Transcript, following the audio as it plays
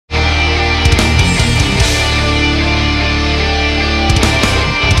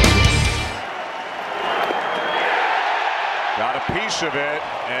piece of it,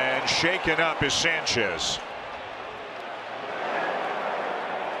 and shaken up is Sanchez.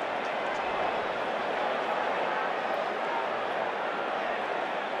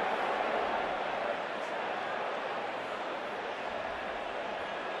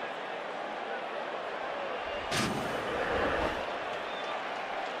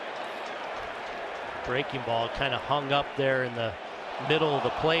 Breaking ball kind of hung up there in the middle of the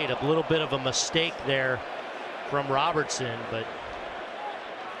plate. A little bit of a mistake there from Robertson, but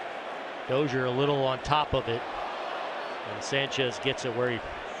Dozier a little on top of it, and Sanchez gets it where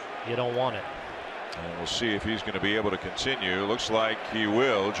you don't want it. And we'll see if he's going to be able to continue. Looks like he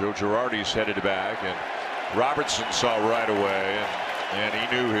will. Joe Girardi's headed back, and Robertson saw right away, and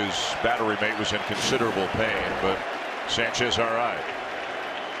he knew his battery mate was in considerable pain, but Sanchez all right.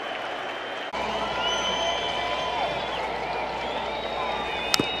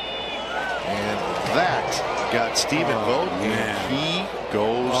 That got Stephen Vogt, and he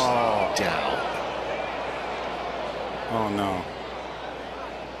goes down. Oh no.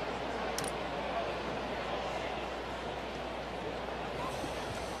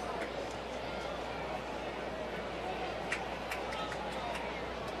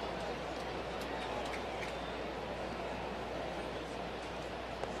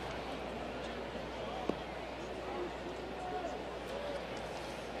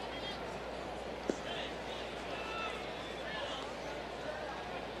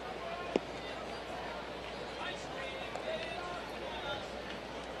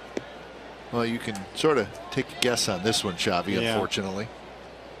 Well, you can sort of take a guess on this one, Xavi, unfortunately.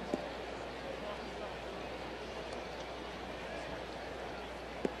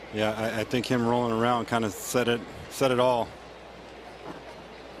 Yeah, I think him rolling around kind of said it all.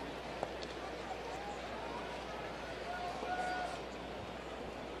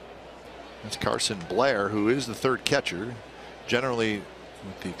 That's Carson Blair, who is the third catcher. Generally,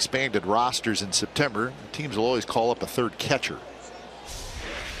 with the expanded rosters in September, teams will always call up a third catcher.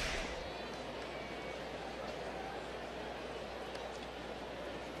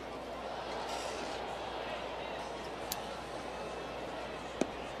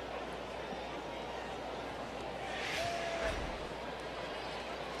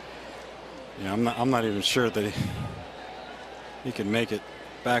 Yeah, I'm not even sure that he can make it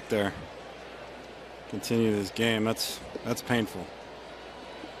back there. Continue this game. That's painful.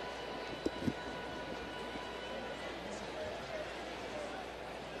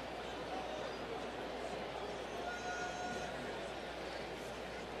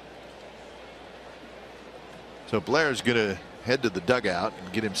 So Blair's going to head to the dugout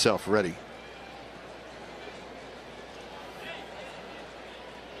and get himself ready.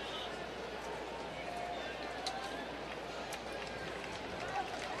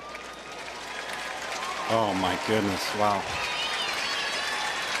 Oh my goodness, wow.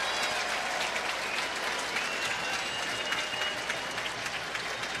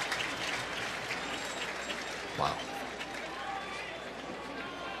 Wow.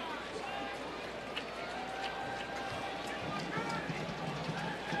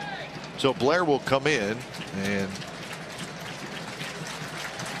 So Blair will come in, and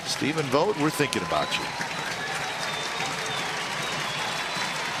Stephen Vogt, we're thinking about you.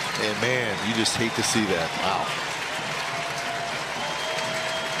 And man, you just hate to see that. Wow.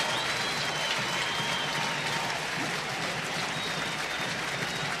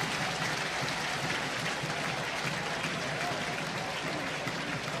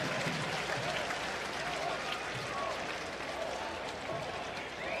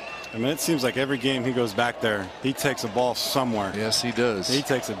 I mean, it seems like every game he goes back there, he takes a ball somewhere. Yes, he does. He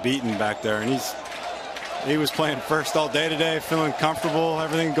takes a beating back there, and he was playing first all day today, feeling comfortable,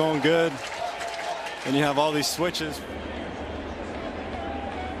 everything going good. And you have all these switches.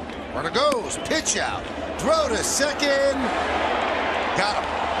 Runner goes, pitch out, throw to second, got him.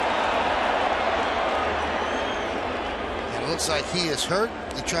 And it looks like he is hurt.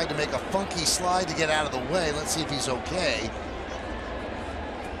 He tried to make a funky slide to get out of the way. Let's see if he's okay.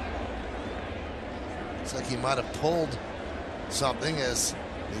 Looks like he might have pulled something, as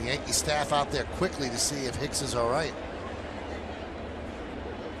the Yankee staff out there quickly to see if Hicks is all right.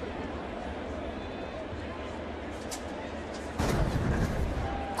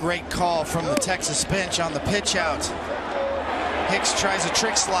 Great call from the Texas bench on the pitch out. Hicks tries a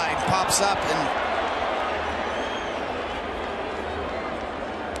trick slide, pops up, and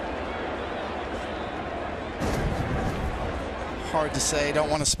hard to say, don't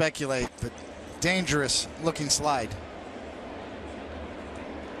want to speculate, but dangerous looking slide.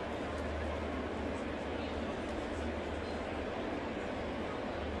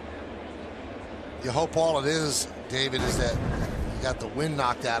 You hope all it is, David, is that got the wind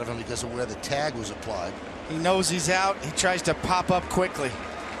knocked out of him because of where the tag was applied. He knows he's out. He tries to pop up quickly.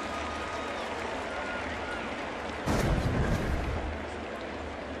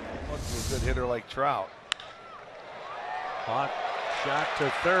 A good hitter like Trout. Hot shot to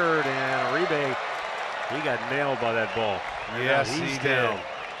third, and Uribe, he got nailed by that ball. And yes, he's he down. did.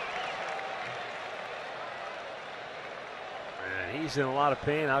 And he's in a lot of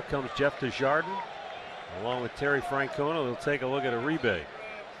pain. Out comes Jeff Desjardins, along with Terry Francona. They'll take a look at Uribe.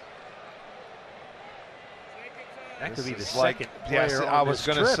 That could be the second player yes, on I was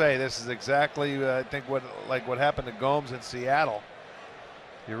going to say this is exactly I think what happened to Gomes in Seattle.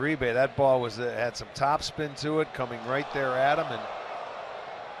 Uribe, that ball was had some top spin to it, coming right there at him, and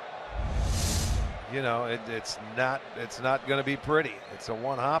you know it's not going to be pretty. It's a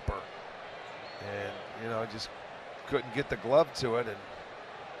one hopper, and you know just couldn't get the glove to it, and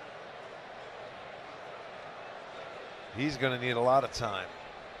he's going to need a lot of time.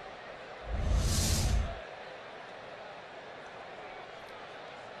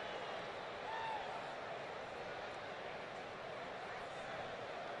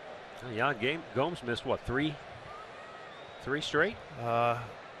 Jan Gomes missed what, three straight? I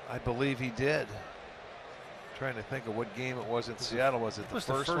believe he did. Trying to think of what game it was in Seattle. Was it the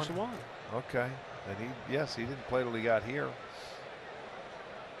first one? Okay, and he didn't play till he got here.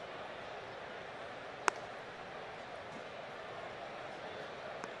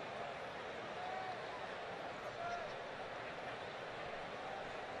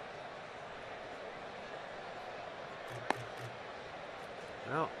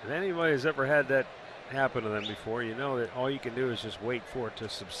 Well, if anybody has ever had that happen to them before, you know that all you can do is just wait for it to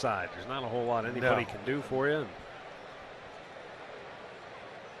subside. There's not a whole lot anybody can do for you.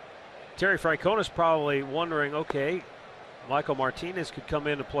 Terry Francona's probably wondering, okay, Michael Martinez could come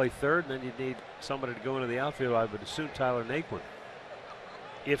in and play third, and then you'd need somebody to go into the outfield. I would assume Tyler Naquin.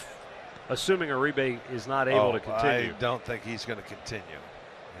 Assuming Uribe is not able to continue. I don't think he's going to continue.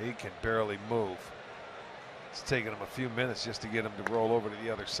 He can barely move. It's taken him a few minutes just to get him to roll over to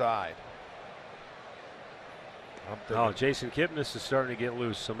the other side. Jason Kipnis is starting to get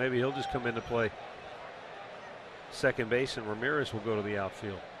loose, so maybe he'll just come in to play second base, and Ramirez will go to the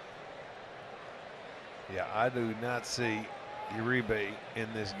outfield. Yeah, I do not see Uribe in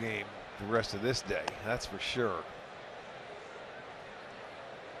this game the rest of this day. That's for sure.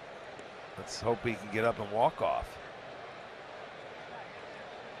 Let's hope he can get up and walk off.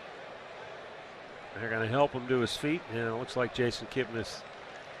 They're going to help him to his feet, and it looks like Jason Kipnis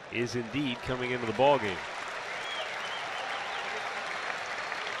is indeed coming into the ball game.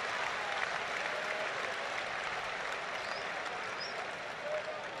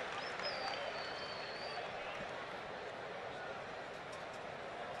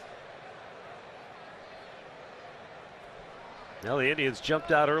 Now the Indians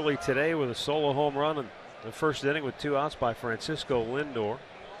jumped out early today with a solo home run in the first inning with 2 outs by Francisco Lindor.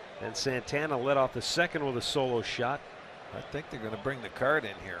 And Santana led off the second with a solo shot. I think they're going to bring the card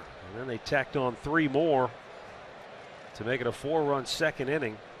in here. And then they tacked on 3 more to make it a 4-run second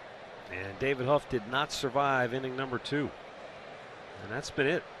inning. And David Huff did not survive inning number 2. And that's been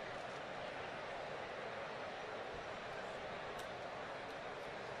it.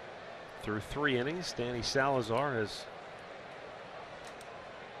 Through 3 innings, Danny Salazar has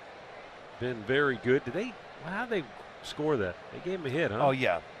been very good. How'd they score that? They gave him a hit, huh? Oh,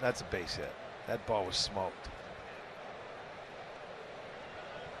 yeah, that's a base hit. That ball was smoked.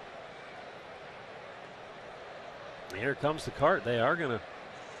 Here comes the cart. They are going to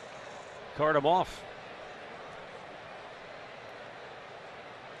cart him off.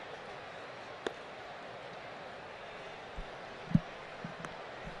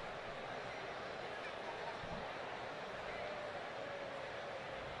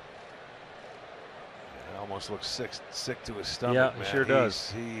 Almost looks sick to his stomach. Yeah, man. He sure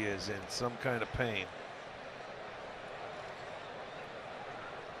does. He is in some kind of pain.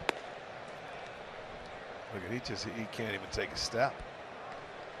 Look at he can't even take a step.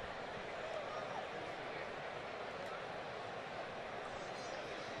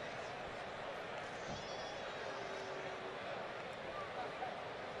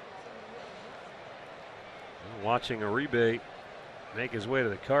 Watching Uribe make his way to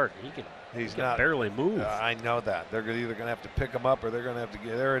the cart, he can barely move. I know that. They're either going to have to pick him up or they're going to have to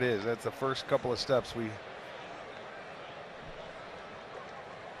get. There it is. That's the first couple of steps we.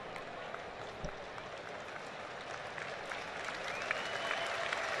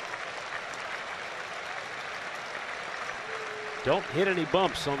 Don't hit any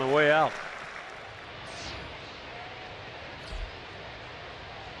bumps on the way out.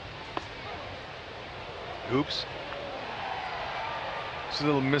 Oops. That's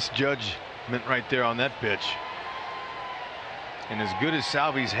a little misjudgment right there on that pitch. And as good as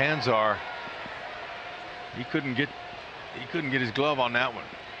Salvi's hands are, he couldn't get his glove on that one.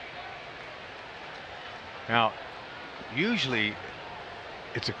 Now, usually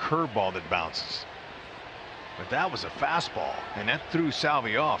it's a curveball that bounces, but that was a fastball, and that threw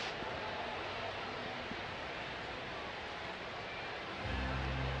Salvi off.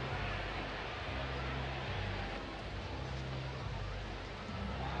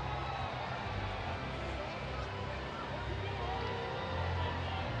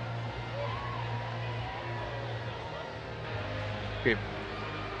 Okay.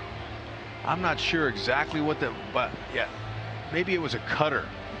 I'm not sure exactly what but yeah, maybe it was a cutter.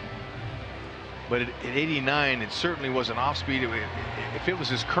 But at 89, it certainly was an off speed. If it was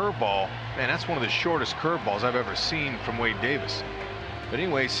his curveball, man, that's one of the shortest curveballs I've ever seen from Wade Davis. But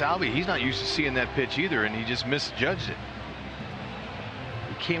anyway, Salvi, he's not used to seeing that pitch either, and he just misjudged it.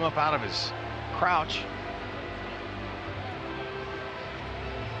 He came up out of his crouch.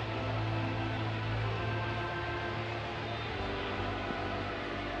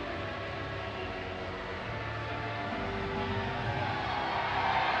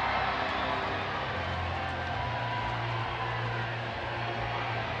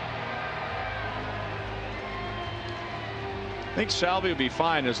 I think Salvi will be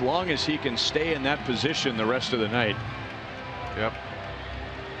fine as long as he can stay in that position the rest of the night. Yep.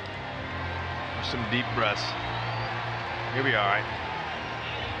 Some deep breaths. He'll be all right.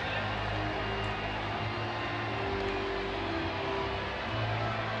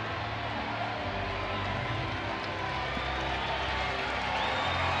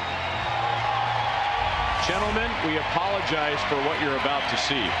 Gentlemen, we apologize for what you're about to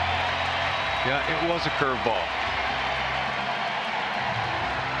see. Yeah, it was a curveball.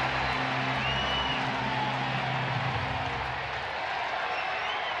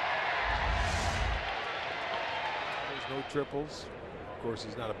 Triples. Of course,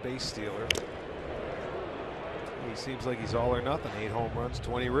 he's not a base stealer. He seems like he's all or nothing. 8 home runs,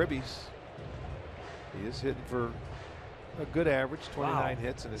 20 ribbies. He is hitting for a good average, 29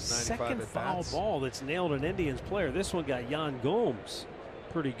 hits in his 95 Second foul ball that's nailed an Indians player. This one got Yan Gomes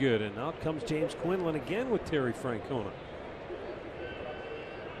pretty good, and out comes James Quinlan again with Terry Francona.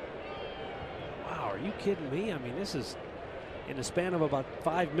 Wow, are you kidding me? I mean, this is in the span of about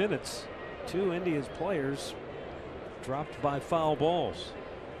 5 minutes. 2 Indians players dropped by foul balls.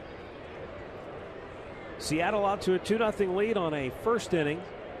 Seattle out to a 2-0 lead on a first inning.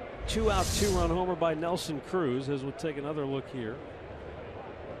 2-out, 2-run homer by Nelson Cruz, as we'll take another look here.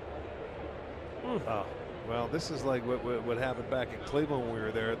 Oh, well, this is like what happened back in Cleveland when we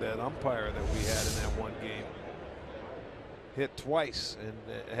were there. That umpire that we had in that one game hit twice and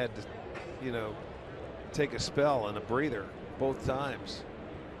had to, you know, take a spell and a breather both times.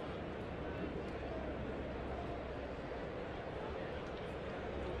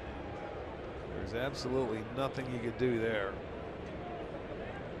 There's absolutely nothing you could do there.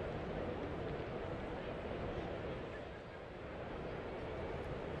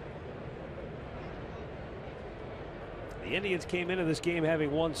 The Indians came into this game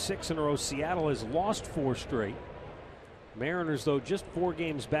having won 6 in a row. Seattle has lost 4 straight. Mariners, though, just 4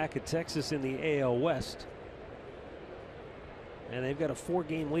 games back at Texas in the AL West. And they've got a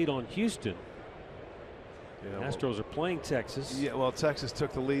 4-game lead on Houston. Yeah, Astros are playing Texas. Yeah, well, Texas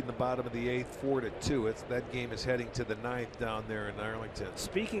took the lead in the bottom of the 8th, 4-2. That game is heading to the 9th down there in Arlington.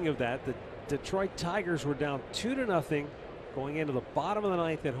 Speaking of that, the Detroit Tigers were down 2-0 going into the bottom of the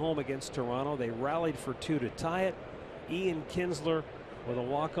 9th at home against Toronto. They rallied for 2 to tie it. Ian Kinsler with a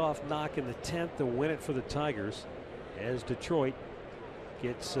walk-off knock in the 10th to win it for the Tigers, as Detroit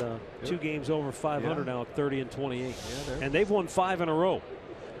gets 2 games over 500 now at 30-28. Yeah, and they've won 5 in a row.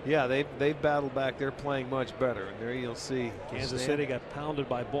 Yeah, they've battled back. They're playing much better, and there you'll see Kansas City got pounded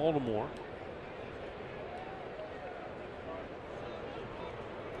by Baltimore.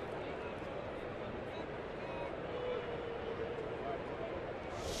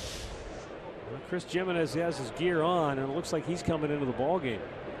 Well, Chris Jimenez has his gear on, and it looks like he's coming into the ball game.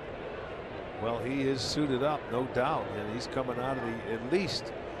 Well, he is suited up, no doubt, and he's coming out of the. At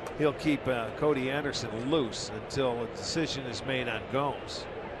least he'll keep Cody Anderson loose until a decision is made on Gomes.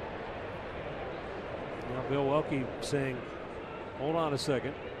 Now Bill Welke saying, hold on a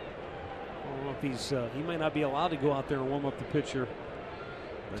second. I don't know if he's he may not be allowed to go out there and warm up the pitcher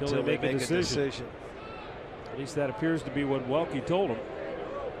until they make a decision. At least that appears to be what Welke told him.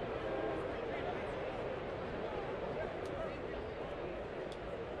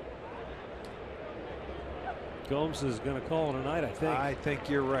 Gomes is going to call it a night, I think. I think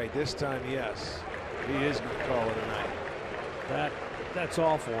you're right. This time, yes. He is going to call it a night. That That's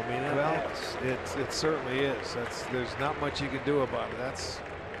awful. I mean, Well, it certainly is. There's not much you can do about it. That's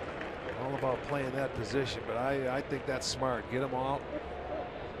all about playing that position. But I think that's smart. Get him out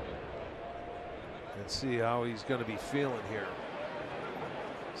and see how he's going to be feeling here.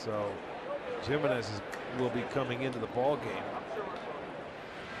 So Jimenez will be coming into the ball game.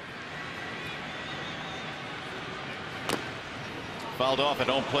 Fouled off at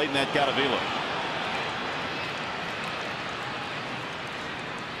home plate, and that got Avila.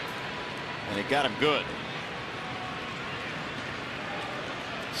 And it got him good.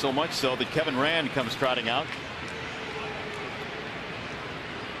 So much so that Kevin Rand comes trotting out.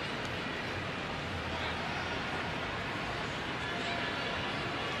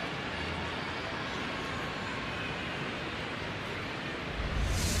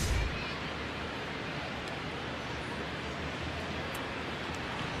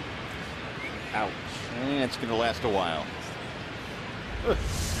 Ouch. And it's going to last a while.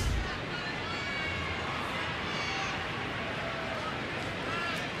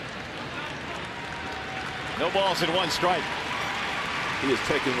 No balls and 1 strike. He is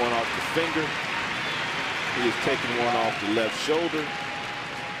taking one off the finger. He is taking one off the left shoulder.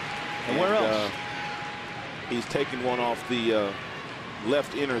 And where else? He's taking one off the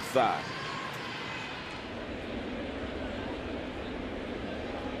left inner thigh.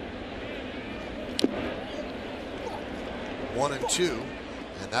 One and 2,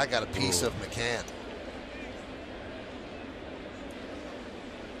 and I got a piece of McCann.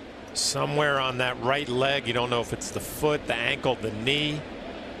 Somewhere on that right leg, you don't know if it's the foot, the ankle, the knee.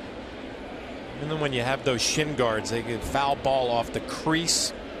 And then when you have those shin guards, they get foul ball off the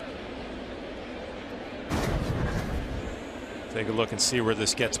crease. Take a look and see where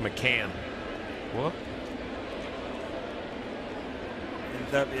this gets McCann. Whoop.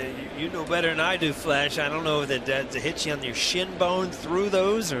 You know better than I do, Flash. I don't know if that hits you on your shin bone through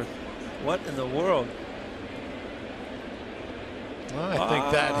those, or what in the world. Well, I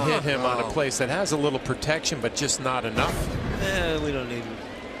think that hit him on a place that has a little protection, but just not enough. We don't need it.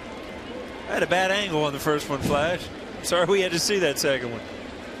 I had a bad angle on the first one, Flash. Sorry we had to see that second one.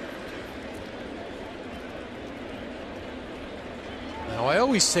 Now, I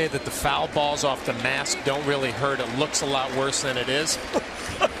always say that the foul balls off the mask don't really hurt. It looks a lot worse than it is.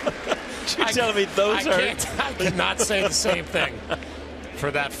 You're telling me those hurt? I cannot say the same thing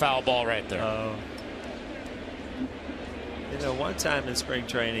for that foul ball right there. You know, one time in spring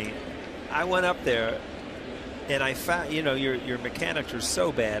training, I went up there and I found, you know, your mechanics are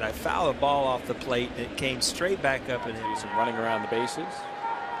so bad. I fouled a ball off the plate and it came straight back up and hit. Some running around the bases.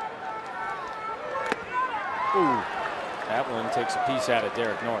 Ooh. That one takes a piece out of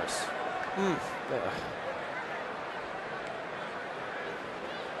Derek Norris.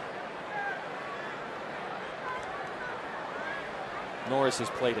 Norris has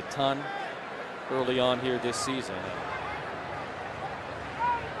played a ton early on here this season.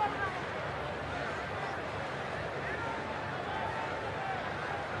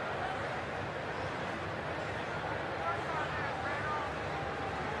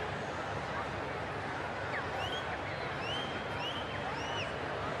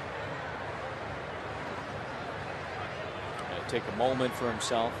 Take a moment for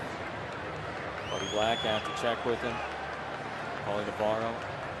himself. Buddy Black have to check with him. Paulie Navarro.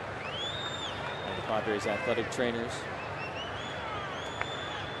 And the Padres athletic trainers.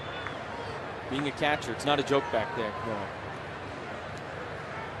 Being a catcher, it's not a joke back there. No.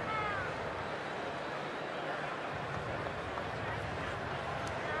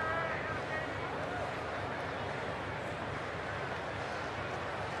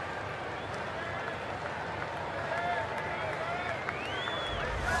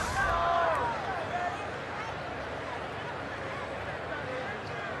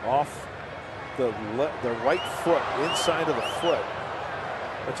 Off the right foot, inside of the foot.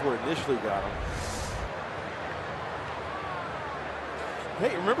 That's where it initially got him.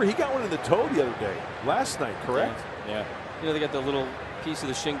 Hey, remember he got one in the toe the other day, last night, correct? Yeah. You know, they got the little piece of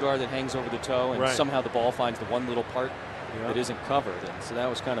the shin guard that hangs over the toe, and somehow the ball finds the one little part that isn't covered. And so that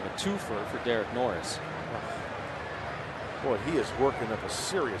was kind of a twofer for Derek Norris. Boy, he is working up a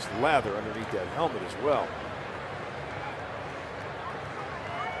serious lather underneath that helmet as well.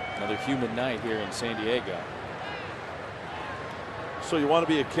 Another humid night here in San Diego. So you want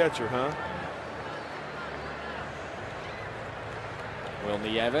to be a catcher, huh? Will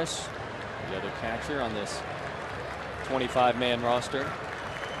Nieves, the other catcher on this 25-man roster.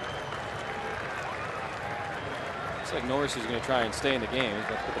 Looks like Norris is going to try and stay in the game. He's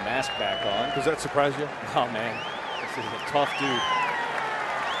going to put the mask back on. Does that surprise you? Oh, man. This is a tough dude.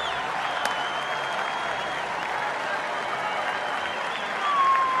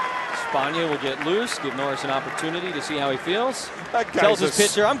 Espana will get loose, give Norris an opportunity to see how he feels. That Tells guy's his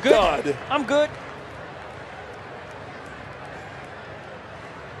pitcher, I'm good. stud. I'm good.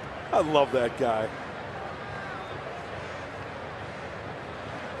 I love that guy.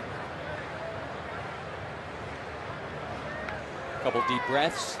 Couple deep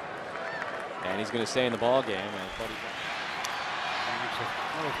breaths, and he's going to stay in the ball game. It's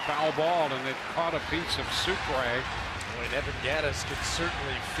a little foul ball, and it caught a piece of Sucre. Boy, Evan Gaddis could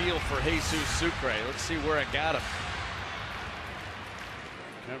certainly feel for Jesus Sucre. Let's see where it got him.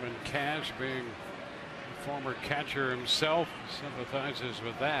 Kevin Cash, being a former catcher himself, sympathizes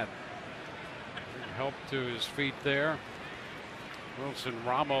with that. Big help to his feet there. Wilson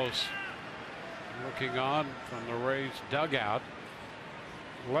Ramos looking on from the Rays dugout.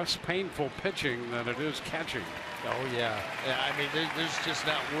 Less painful pitching than it is catching. Oh yeah, I mean there's just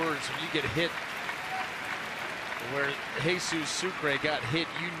not words. When you get hit where Jesus Sucre got hit,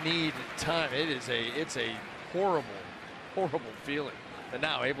 you need time. It's a horrible feeling. And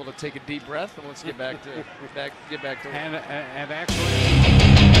now able to take a deep breath, and let's get back to and actually